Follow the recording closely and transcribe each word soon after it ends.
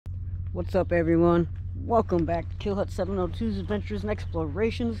What's up, everyone? Welcome back to Killhut 702's Adventures and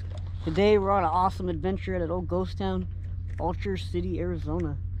Explorations. Today we're on an awesome adventure at an old ghost town, Vulture City,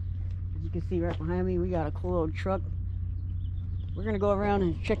 Arizona. As you can see right behind me, we got a cool old truck. We're gonna go around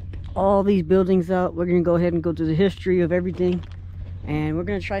and check all these buildings out. We're gonna go ahead and go through the history of everything, and we're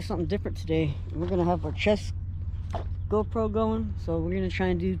gonna try something different today. We're gonna have our chest GoPro going, so we're gonna try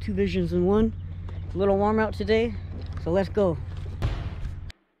and do two visions in one. A little warm out today, so let's go.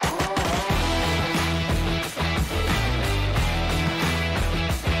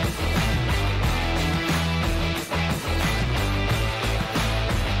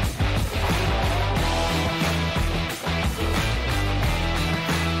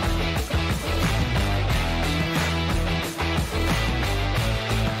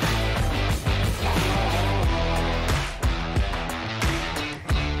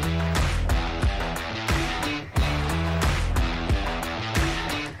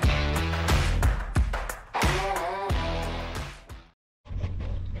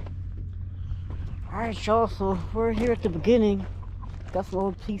 Alright, y'all, so we're here at the beginning. Got some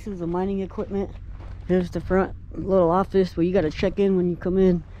old pieces of mining equipment. Here's the front little office where you gotta check in when you come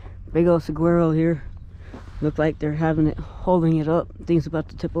in. Big old saguaro here. Look like they're having it, holding it up. Things about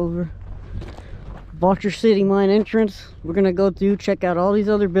to tip over. Vulture City mine entrance. We're gonna go through, check out all these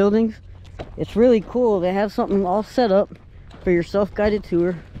other buildings. It's really cool. They have something all set up for your self-guided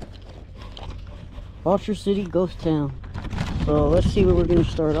tour. Vulture City Ghost Town. So let's see where we're gonna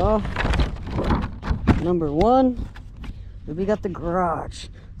start off. Number one, we got the garage.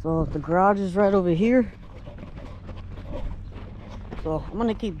 So the garage is right over here. So I'm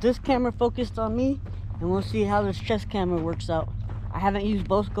gonna keep this camera focused on me, and we'll see how this chest camera works out. I haven't used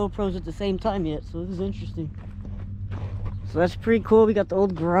both GoPros at the same time yet, so this is interesting. So that's pretty cool. We got the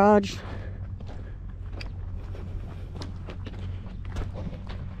old garage.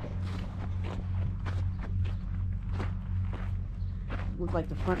 Looks like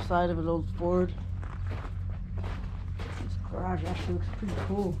the front side of an old Ford. Garage actually looks pretty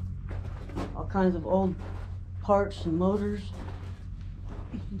cool. All kinds of old parts and motors.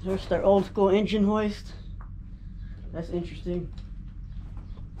 There's their old school engine hoist. That's interesting.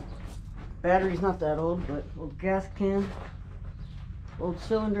 Battery's not that old, but old gas can. Old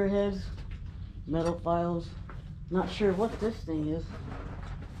cylinder heads. Metal files. Not sure what this thing is.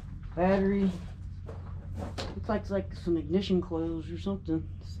 Battery. Looks like some ignition coils or something.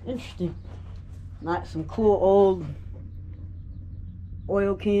 It's interesting. Not some cool old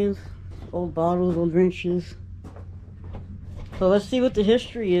oil cans, old bottles, old wrenches. So let's see what the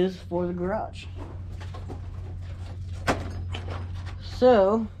history is for the garage.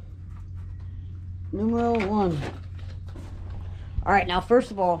 So, numero one. Alright, now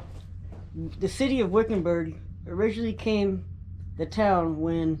first of all, the city of Wickenburg originally came the town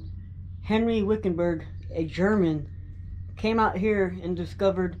when Henry Wickenburg, a German, came out here and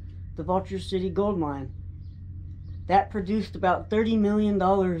discovered the Vulture City gold mine. That produced about $30 million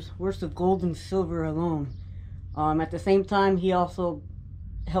worth of gold and silver alone. At the same time, he also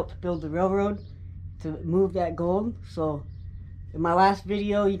helped build the railroad to move that gold. So in my last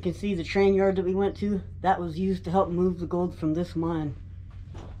video, you can see the train yard that we went to. That was used to help move the gold from this mine.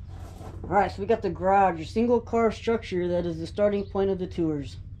 Alright, so we got the garage, a single car structure that is the starting point of the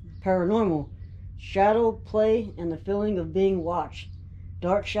tours. Paranormal, shadow play, and the feeling of being watched.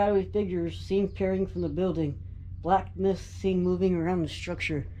 Dark shadowy figures seen peering from the building. Black mist seen moving around the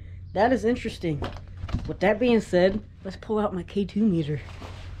structure. That is interesting. With that being said, let's pull out my K2 meter.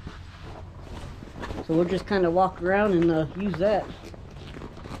 So we'll just kind of walk around and use that.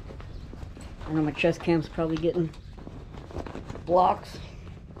 I know my chest cam's probably getting blocks.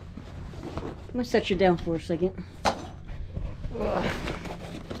 I'm gonna set you down for a second.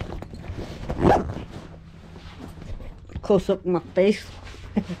 Close up my face.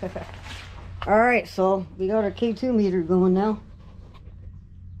 Alright, so we got our K2 meter going now.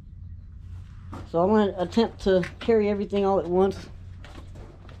 So I'm going to attempt to carry everything all at once.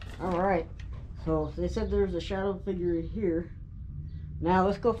 Alright, so they said there's a shadow figure here. Now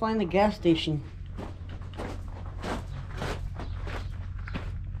let's go find the gas station.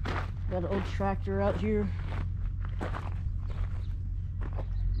 Got an old tractor out here.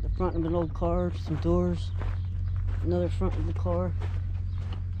 The front of an old car, some doors. Another front of the car.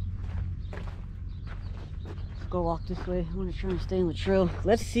 Go walk this way. I want to try and stay on the trail.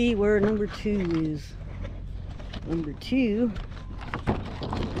 Let's see where number two is. Number two.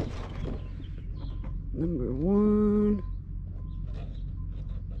 Number one.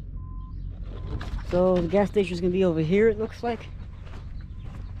 So the gas station is going to be over here, it looks like.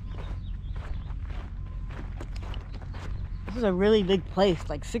 This is a really big place,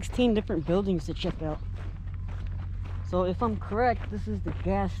 like 16 different buildings to check out. So if I'm correct, this is the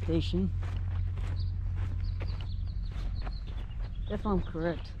gas station. If I'm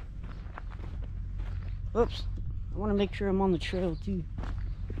correct. Oops, I want to make sure I'm on the trail too.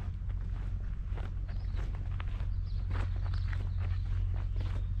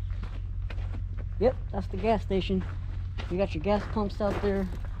 Yep, that's the gas station. You got your gas pumps out there,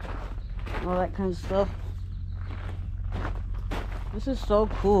 all that kind of stuff. This is so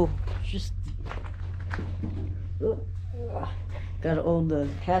cool. Just got an old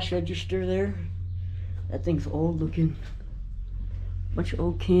cash register there. That thing's old looking. Bunch of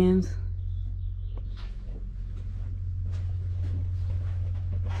old cans.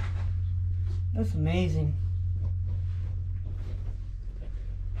 That's amazing.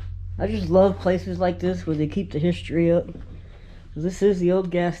 I just love places like this where they keep the history up. This is the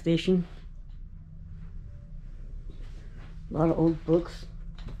old gas station. A lot of old books.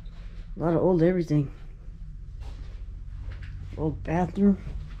 A lot of old everything. Old bathroom.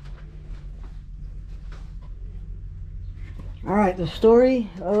 Alright, the story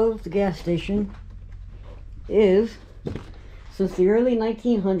of the gas station is, since the early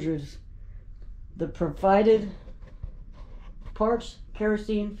 1900s, the provided parts,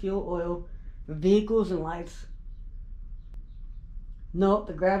 kerosene, fuel, oil for vehicles and lights. Note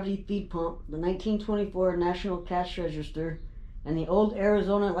the gravity feed pump, the 1924 National Cash Register, and the old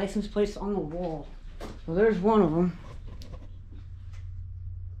Arizona license plates on the wall. So there's one of them.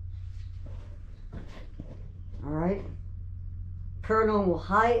 Alright. Paranormal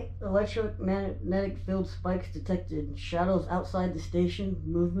high electromagnetic field spikes detected. Shadows outside the station.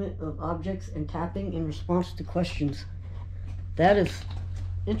 Movement of objects and tapping in response to questions. That is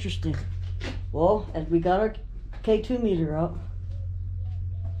interesting. Well, as we got our K2 meter out,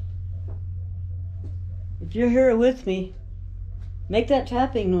 if you're here with me, make that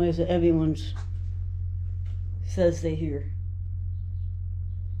tapping noise that everyone says they hear.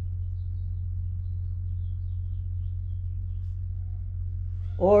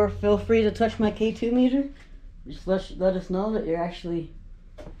 Or feel free to touch my K2 meter. Just let us know that you're actually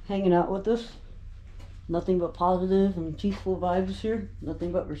hanging out with us. Nothing but positive and peaceful vibes here.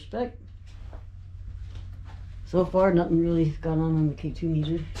 Nothing but respect. So far, nothing really has gone on the K2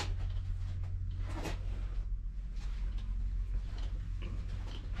 meter.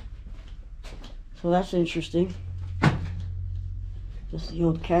 So that's interesting. Just the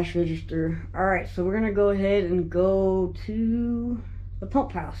old cash register. Alright, so we're gonna go ahead and go to the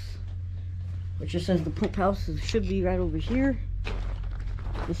pump house, which just says the pump house should be right over here.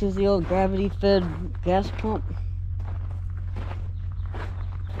 This is the old gravity fed gas pump.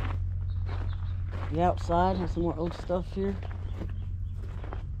 The outside has some more old stuff here.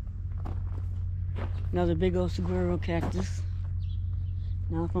 Another big old saguaro cactus.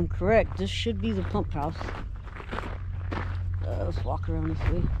 Now if I'm correct, this should be the pump house. Let's walk around this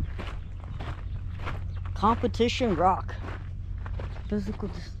way. Competition rock. Physical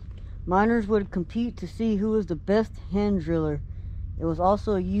miners would compete to see who was the best hand driller. It was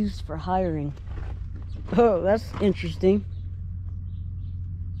also used for hiring. Oh, that's interesting.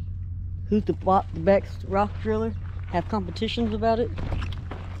 Who's the best rock driller? Have competitions about it.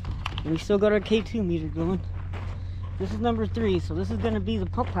 And we still got our K2 meter going. This is number 3, so this is going to be the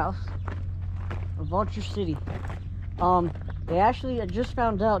pump house of Vulture City. They actually, I just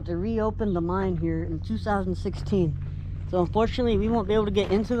found out, they reopened the mine here in 2016. So unfortunately, we won't be able to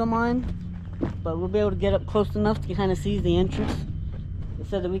get into the mine, but we'll be able to get up close enough to kind of see the entrance. They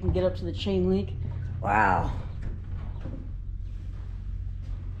said that we can get up to the chain link. Wow.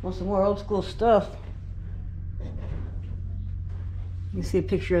 Want some more old school stuff? You can see a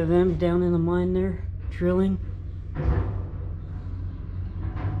picture of them down in the mine there, drilling.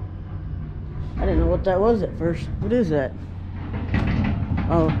 I didn't know what that was at first. What is that?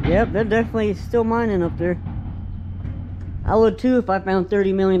 Oh, yep, they're definitely still mining up there. I would too if I found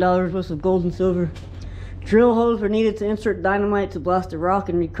 $30 million worth of gold and silver. Drill holes were needed to insert dynamite to blast the rock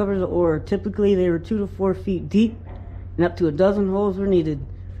and recover the ore. Typically they were 2 to 4 feet deep, and up to a dozen holes were needed.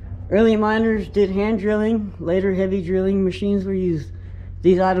 Early miners did hand drilling. Later heavy drilling machines were used.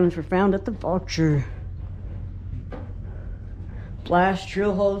 These items were found at the Vulture. Blast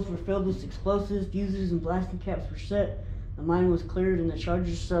drill holes were filled with explosives, fuses, and blasting caps were set. The mine was cleared and the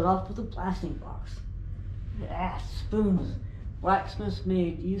charges set off with a blasting box. Spoons. Blacksmiths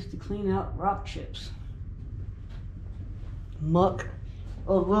made, used to clean out rock chips. Muck.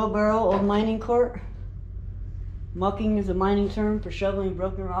 Old wheelbarrow, old mining cart. Mucking is a mining term for shoveling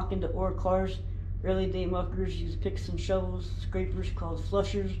broken rock into ore cars. Early day muckers used picks and shovels. Scrapers called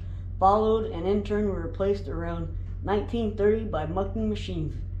flushers followed and in turn were replaced around 1930 by mucking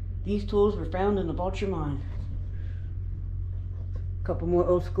machines. These tools were found in the Vulture mine. A couple more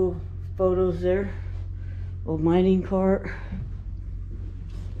old school photos there. Old mining cart.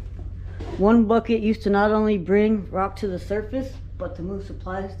 One bucket used to not only bring rock to the surface, but to move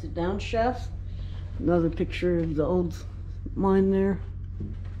supplies to down shafts. Another picture of the old mine there.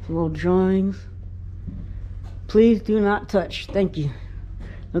 Some old drawings. Please do not touch. Thank you.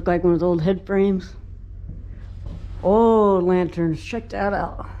 Look like one of those old head frames. Old lanterns. Check that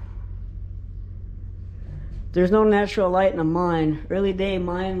out. There's no natural light in a mine. Early day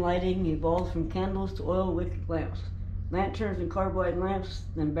mine lighting evolved from candles to oil wick lamps, lanterns and carbide lamps,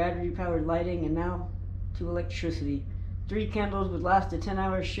 then battery powered lighting, and now to electricity. 3 candles would last a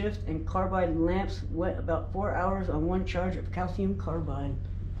 10-hour shift, and carbide lamps went about 4 hours on 1 charge of calcium carbide.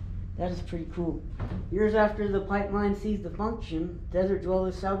 That is pretty cool. Years after the pipeline ceased to function, desert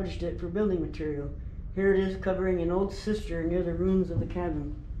dwellers salvaged it for building material. Here it is covering an old cistern near the ruins of the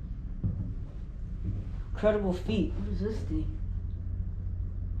cabin. Incredible feat. What is this thing?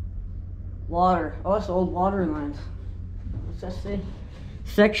 Water. Oh, it's old water lines. What's that say?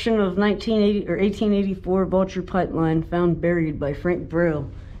 Section of 1980 or 1884 Vulture pipeline found buried by Frank Braille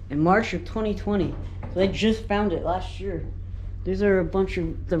in March of 2020. So they just found it last year. These are a bunch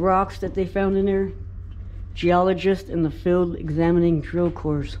of the rocks that they found in there. Geologists in the field examining drill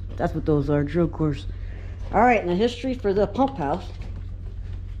cores. That's what those are, drill cores. All right, and the history for the pump house.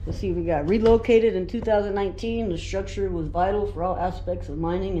 Let's see, we got relocated in 2019. The structure was vital for all aspects of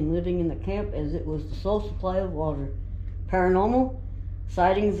mining and living in the camp, as it was the sole supply of water. Paranormal,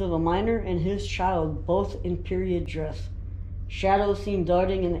 sightings of a miner and his child, both in period dress. Shadows seen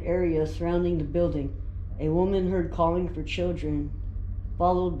darting in the area surrounding the building. A woman heard calling for children,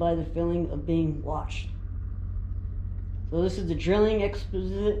 followed by the feeling of being watched. So this is the drilling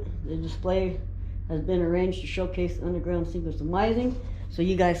exposit. The display has been arranged to showcase the underground sequence of mining. So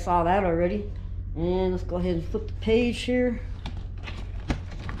you guys saw that already. And let's go ahead and flip the page here.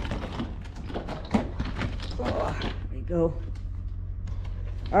 Oh, there we go.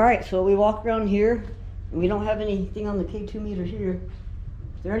 Alright, so we walk around here, and we don't have anything on the K2 meter here.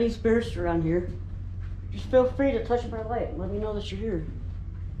 If there are any spirits around here, just feel free to touch my light and let me know that you're here.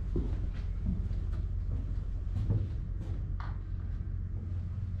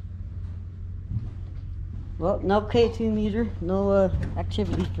 Well, no K2 meter, no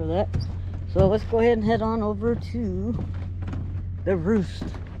activity for that. So let's go ahead and head on over to the roost.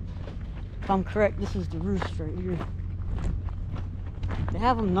 If I'm correct, this is the roost right here. They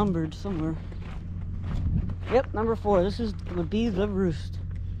have them numbered somewhere. Yep, number 4. This is going to be the roost.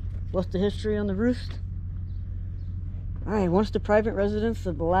 What's the history on the roost? Alright, once the private residence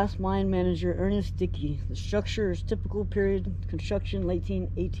of the last mine manager, Ernest Dickey. The structure is typical period construction, late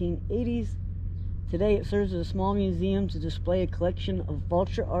 1880s. Today it serves as a small museum to display a collection of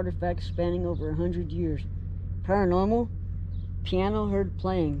Vulture artifacts spanning over 100 years. Paranormal, piano heard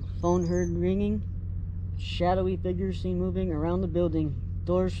playing, phone heard ringing, shadowy figures seen moving around the building,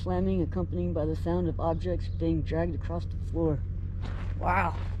 doors slamming accompanied by the sound of objects being dragged across the floor.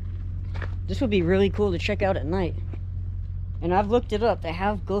 Wow. This would be really cool to check out at night. And I've looked it up. They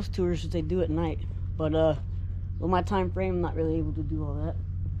have ghost tours that they do at night. But with my time frame, I'm not really able to do all that.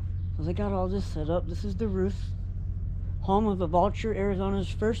 So they got all this set up. This is the roost. Home of the Vulture, Arizona's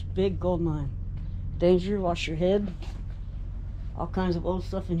first big gold mine. Danger, watch your head. All kinds of old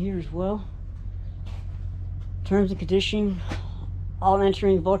stuff in here as well. Terms and conditions. All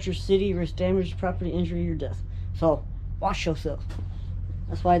entering Vulture City risk damage, property, injury, or death. So, watch yourself.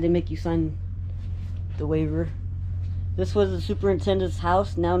 That's why they make you sign the waiver. This was the superintendent's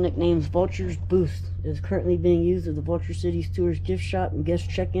house, now nicknamed Vulture's Booth. It is currently being used as the Vulture City's tourist gift shop and guest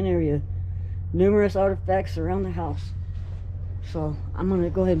check-in area. Numerous artifacts around the house. So, I'm going to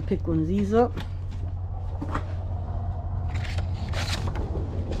go ahead and pick one of these up.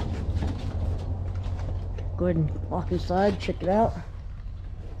 Go ahead and walk inside, check it out.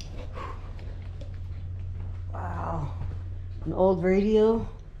 Wow. An old radio.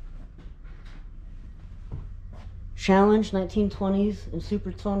 Challenge 1920s and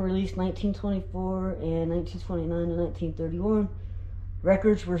Supertone released 1924 and 1929 to 1931.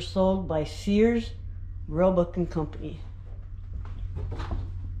 Records were sold by Sears, Roebuck and Company.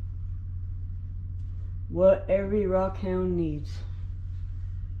 What every rockhound needs.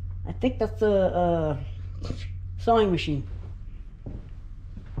 I think that's a sewing machine.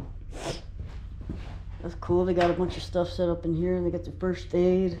 That's cool. They got a bunch of stuff set up in here. They got the first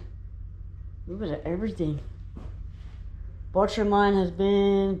aid. A little bit of everything. Vulture Mine has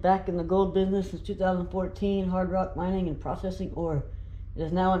been back in the gold business since 2014, hard rock mining and processing ore. It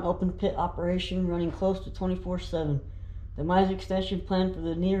is now an open pit operation running close to 24/7. The mine's extension plan for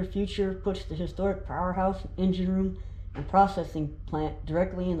the near future puts the historic powerhouse, engine room, and processing plant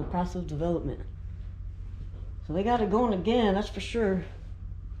directly in the passive development. So they got it going again, that's for sure.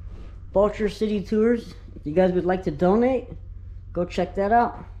 Vulture City Tours. If you guys would like to donate, go check that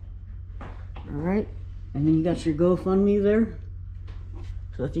out. Alright, and then you got your GoFundMe there.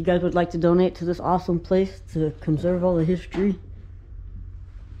 So if you guys would like to donate to this awesome place to conserve all the history.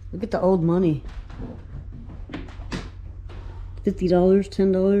 Look at the old money. $50,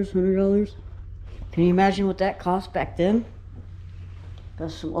 $10, $100. Can you imagine what that cost back then?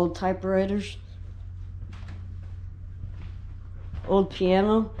 Got some old typewriters. Old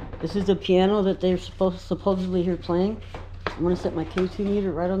piano. This is the piano that they're supposedly here playing. I'm gonna set my K2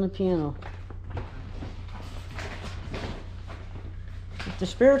 meter right on the piano. If the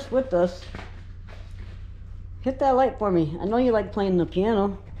spirit's with us, hit that like for me. I know you like playing the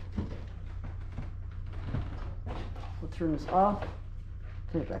piano. We'll turn this off,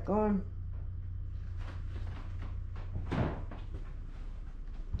 turn it back on.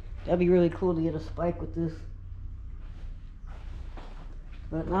 That'd be really cool to get a spike with this.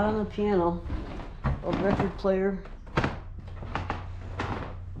 But not on the piano. Old record player.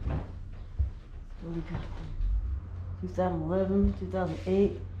 2011,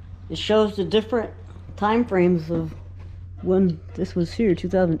 2008. It shows the different time frames of when this was here.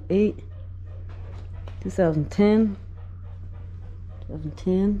 2008, 2010,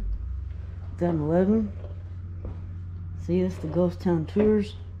 2010, 2011. See, this is the Ghost Town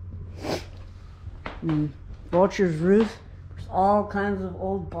Tours. And Vulture's roof. There's all kinds of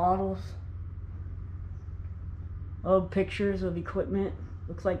old bottles. Old pictures of equipment.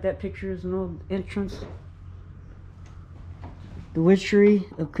 Looks like that picture is an old entrance. The Witchery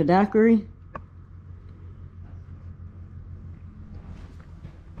of Kadakari.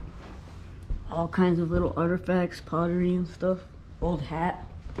 All kinds of little artifacts, pottery and stuff. Old hat.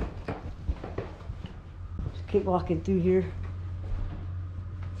 Just keep walking through here.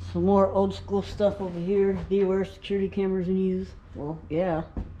 Some more old school stuff over here. Beware security cameras in use. Well, yeah.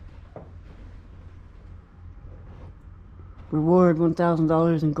 Reward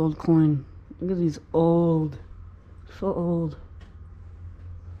 $1,000 in gold coin. Look at these old, so old.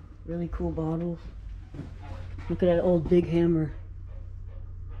 Really cool bottles. Look at that old big hammer.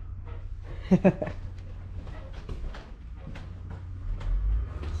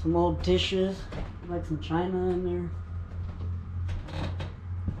 Some old dishes, like some china in there.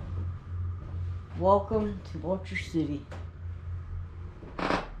 Welcome to Vulture City.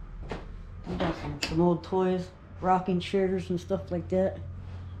 We got some old toys, rocking chairs and stuff like that.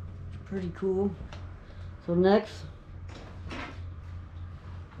 Pretty cool. So next,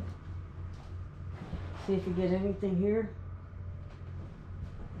 see if we get anything here.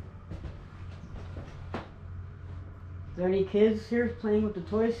 Is there any kids here playing with the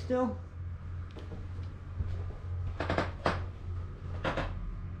toys still?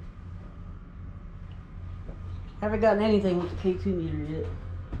 Haven't gotten anything with the K2 meter yet.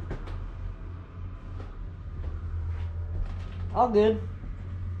 All good.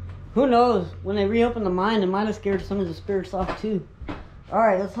 Who knows? When they reopen the mine, it might have scared some of the spirits off too.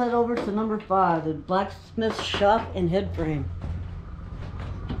 Alright, let's head over to number 5, the blacksmith shop and head frame.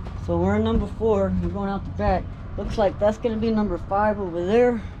 So we're in number 4, we're going out the back. Looks like that's going to be number 5 over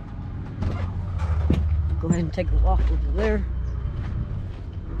there. Go ahead and take a walk over there.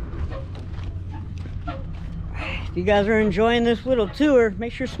 If you guys are enjoying this little tour,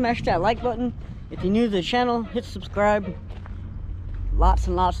 make sure to smash that like button. If you're new to the channel, hit subscribe. Lots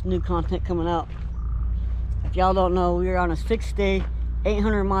and lots of new content coming out. If y'all don't know, we are on a 6-day,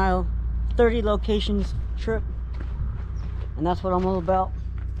 800-mile, 30 locations trip. And that's what I'm all about.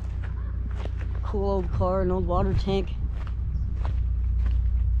 Cool old car, an old water tank.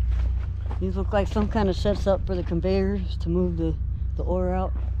 These look like some kind of sets up for the conveyors to move the ore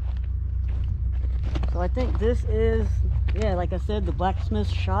out. So I think this is, yeah, like I said, the blacksmith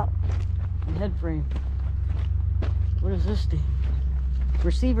shop and head frame. What is this thing?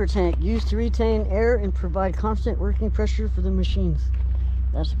 Receiver tank, used to retain air and provide constant working pressure for the machines.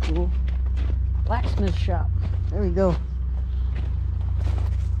 That's cool. Blacksmith shop. There we go.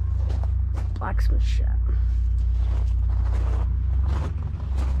 Blacksmith shop.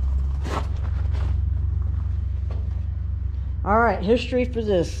 Alright, history for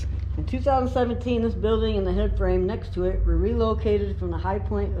this. In 2017, this building and the head frame next to it were relocated from the high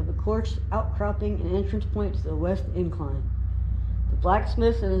point of the quartz outcropping and entrance point to the west incline. The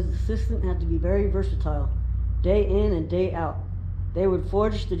blacksmith and his assistant had to be very versatile, day in and day out. They would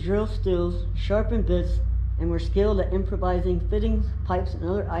forge the drill stills, sharpen bits, and were skilled at improvising fittings, pipes, and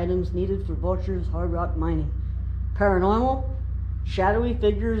other items needed for Vulture's hard rock mining. Paranormal, shadowy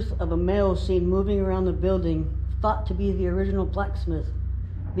figures of a male seen moving around the building, thought to be the original blacksmith.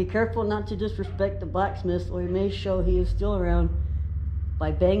 Be careful not to disrespect the blacksmith, or he may show he is still around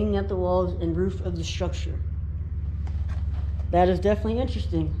by banging at the walls and roof of the structure. That is definitely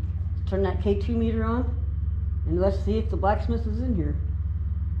interesting. Turn that K2 meter on, and let's see if the blacksmith is in here.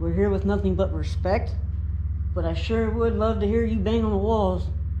 We're here with nothing but respect, but I sure would love to hear you bang on the walls.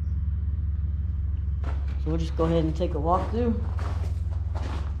 So we'll just go ahead and take a walk through.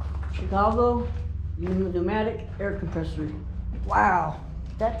 Chicago pneumatic air compressor. Wow,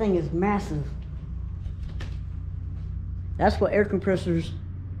 that thing is massive. That's what air compressors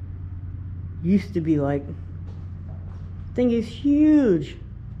used to be like. Thing is huge.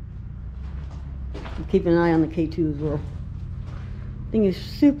 I'm keeping an eye on the K2 as well. Thing is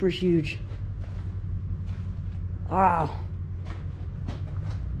super huge. Wow.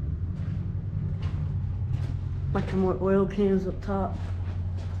 Bunch of more oil cans up top.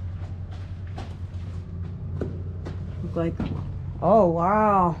 Look like, oh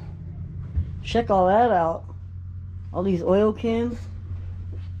wow. Check all that out. All these oil cans.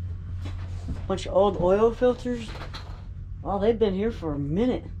 Bunch of old oil filters. Oh, they've been here for a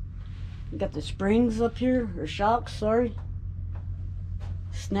minute. You got the springs up here, or shocks, sorry.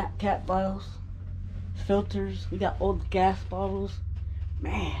 Snap cap vials. Filters. We got old gas bottles.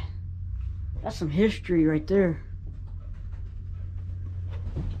 Man, that's some history right there.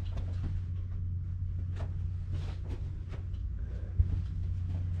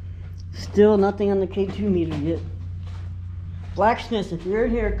 Still nothing on the K2 meter yet. Blacksmith, if you're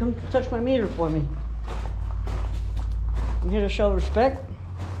in here, come touch my meter for me. I'm here to show respect.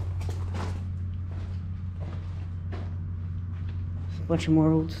 A bunch of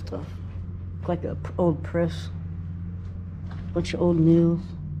more old stuff. Look like an old press. Bunch of old nails.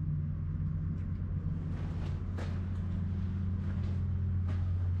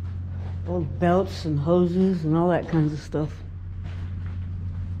 Old belts and hoses and all that kinds of stuff.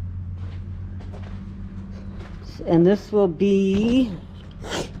 And this will be,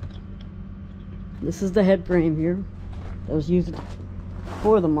 this is the head frame here that was used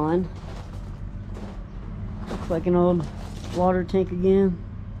for the mine. Looks like an old water tank again.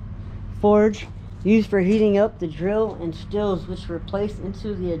 Forge, used for heating up the drill and stills, which were placed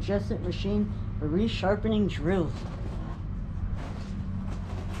into the adjacent machine for resharpening drills.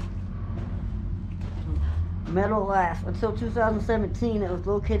 Metal lath. Until 2017, it was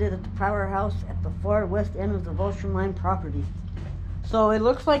located at the powerhouse at the far west end of the Vulture mine property. So it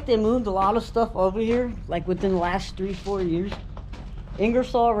looks like they moved a lot of stuff over here, like within the last 3-4 years.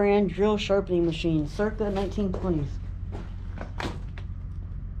 Ingersoll Rand drill sharpening machine, circa 1920s.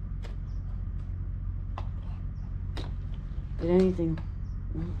 Did anything?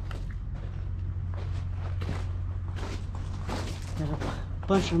 Got a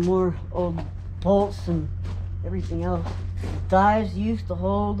bunch of more old bolts and everything else. Dies used to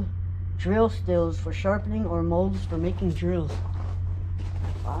hold drill stills for sharpening or molds for making drills.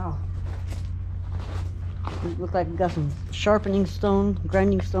 Wow. Look like we got some sharpening stone,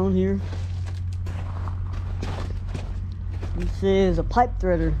 grinding stone here. This is a pipe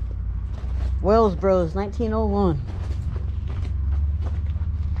threader. Wells Bros, 1901.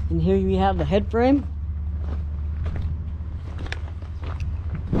 And here we have the head frame.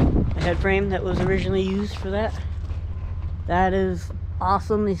 The head frame that was originally used for that. That is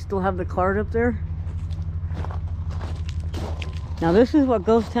awesome. They still have the card up there. Now this is what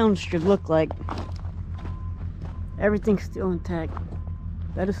ghost towns should look like. Everything's still intact.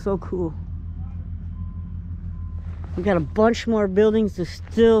 That is so cool. We got a bunch more buildings to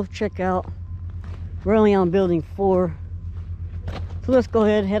still check out. We're only on building 4. So let's go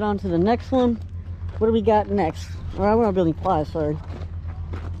ahead and head on to the next one. What do we got next? Or we're on building 5, sorry.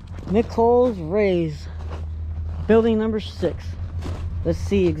 Nichols Rays, building number 6. Let's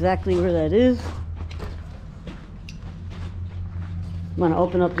see exactly where that is. I'm gonna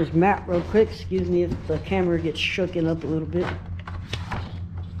open up this map real quick. Excuse me if the camera gets shooken up a little bit.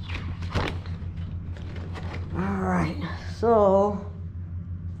 Alright, so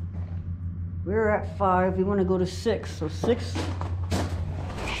we're at 5. We want to go to 6. So 6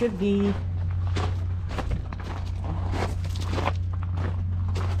 should be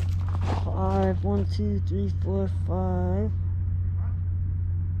 5. 1, 2, 3, 4, 5.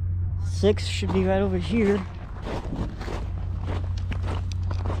 6 should be right over here.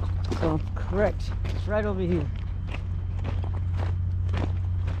 So I'm correct. It's right over here.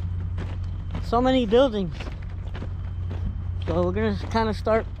 So many buildings. So we're gonna kind of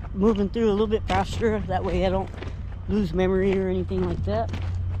start moving through a little bit faster. That way I don't lose memory or anything like that.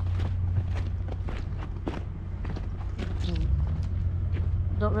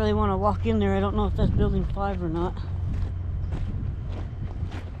 Don't really want to walk in there. I don't know if that's building 5 or not.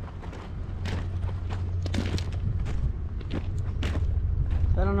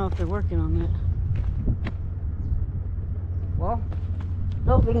 I don't know if they're working on that. Well,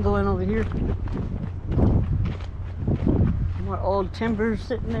 nope, we can go in over here. More old timbers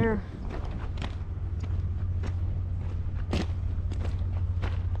sitting there. I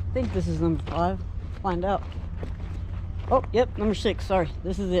think this is number 5. Find out. Oh, yep, number 6. Sorry,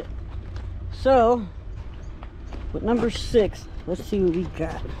 this is it. So, with number 6, let's see what we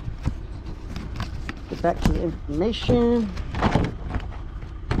got. Get back to the information.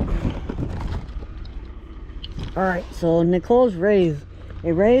 Alright, so Nicole's raise.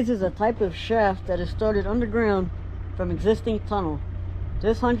 A raise is a type of shaft that is started underground from existing tunnel.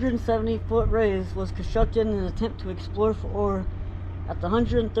 This 170-foot raise was constructed in an attempt to explore for ore at the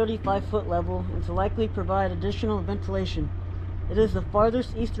 135-foot level and to likely provide additional ventilation. It is the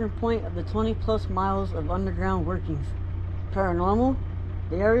farthest eastern point of the 20-plus miles of underground workings. Paranormal.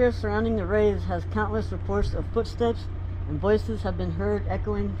 The area surrounding the raise has countless reports of footsteps, and voices have been heard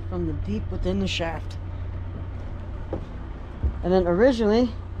echoing from the deep within the shaft. And then originally,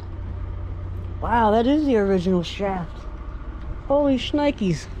 wow, that is the original shaft. Holy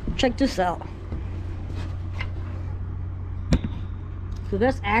shnikes, check this out. So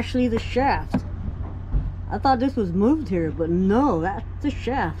that's actually the shaft. I thought this was moved here, but no, that's the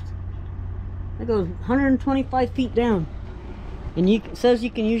shaft. That goes 125 feet down. And it says you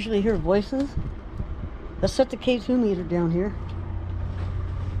can usually hear voices. Let's set the K2 meter down here.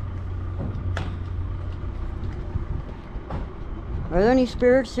 Are there any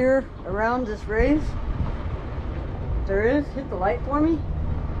spirits here around this raise? If there is, hit the light for me.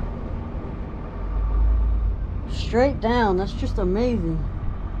 Straight down, that's just amazing.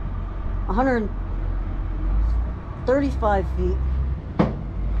 135 feet.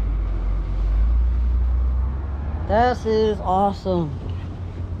 That is awesome.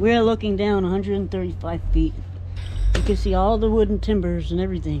 We are looking down 135 feet. You can see all the wooden timbers and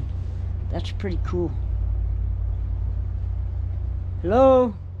everything. That's pretty cool.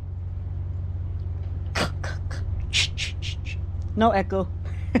 Hello? No echo.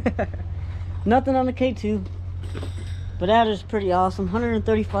 Nothing on the K2. But that is pretty awesome.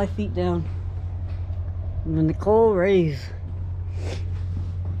 135 feet down. And the Nicole raise.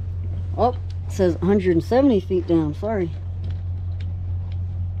 Oh, it says 170 feet down. Sorry.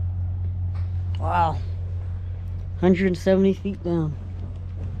 Wow. 170 feet down.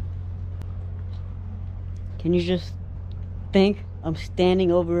 Can you just think I'm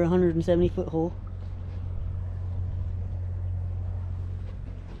standing over a 170-foot hole?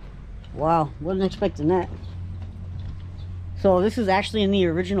 Wow, wasn't expecting that. So this is actually in the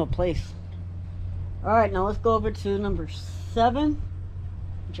original place. Alright, now let's go over to number 7,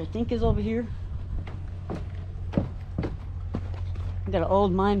 which I think is over here. We got an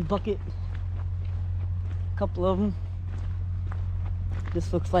old mine bucket. A couple of them.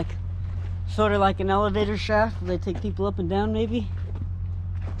 This looks like sort of like an elevator shaft where they take people up and down maybe.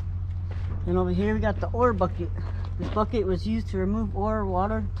 And over here we got the ore bucket. This bucket was used to remove ore,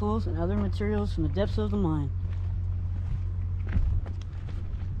 water, tools, and other materials from the depths of the mine.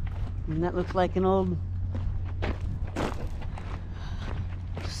 And that looks like an old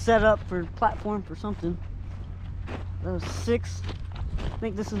setup for platform for something. That was 6. I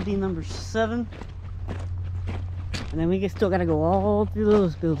think this would be number 7. And then we still gotta go all through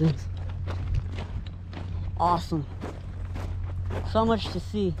those buildings. Awesome. So much to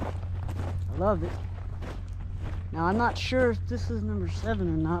see. I love it. Now I'm not sure if this is number 7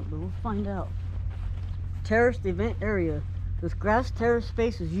 or not, but we'll find out. Terraced event area. This grass terrace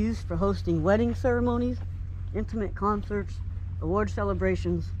space is used for hosting wedding ceremonies, intimate concerts, award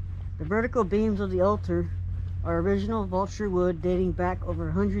celebrations. The vertical beams of the altar are original vulture wood dating back over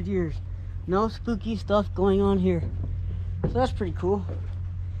 100 years. No spooky stuff going on here. So that's pretty cool.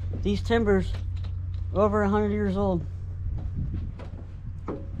 These timbers are over 100 years old.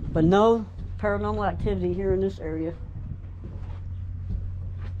 But no paranormal activity here in this area.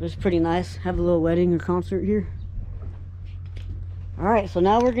 It's pretty nice. Have a little wedding or concert here. Alright, so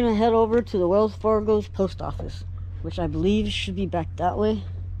now we're gonna head over to the Wells Fargo's post office, which I believe should be back that way.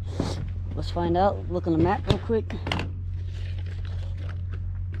 Let's find out. Look on the map real quick.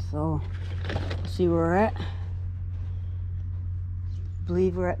 So, let's see where we're at. I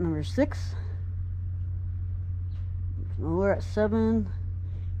believe we're at number 6. We're at 7,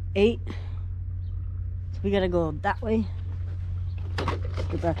 8. So we gotta go that way.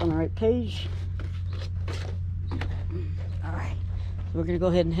 Get back on the right page. Alright, so we're going to go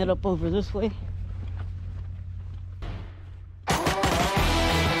ahead and head up over this way.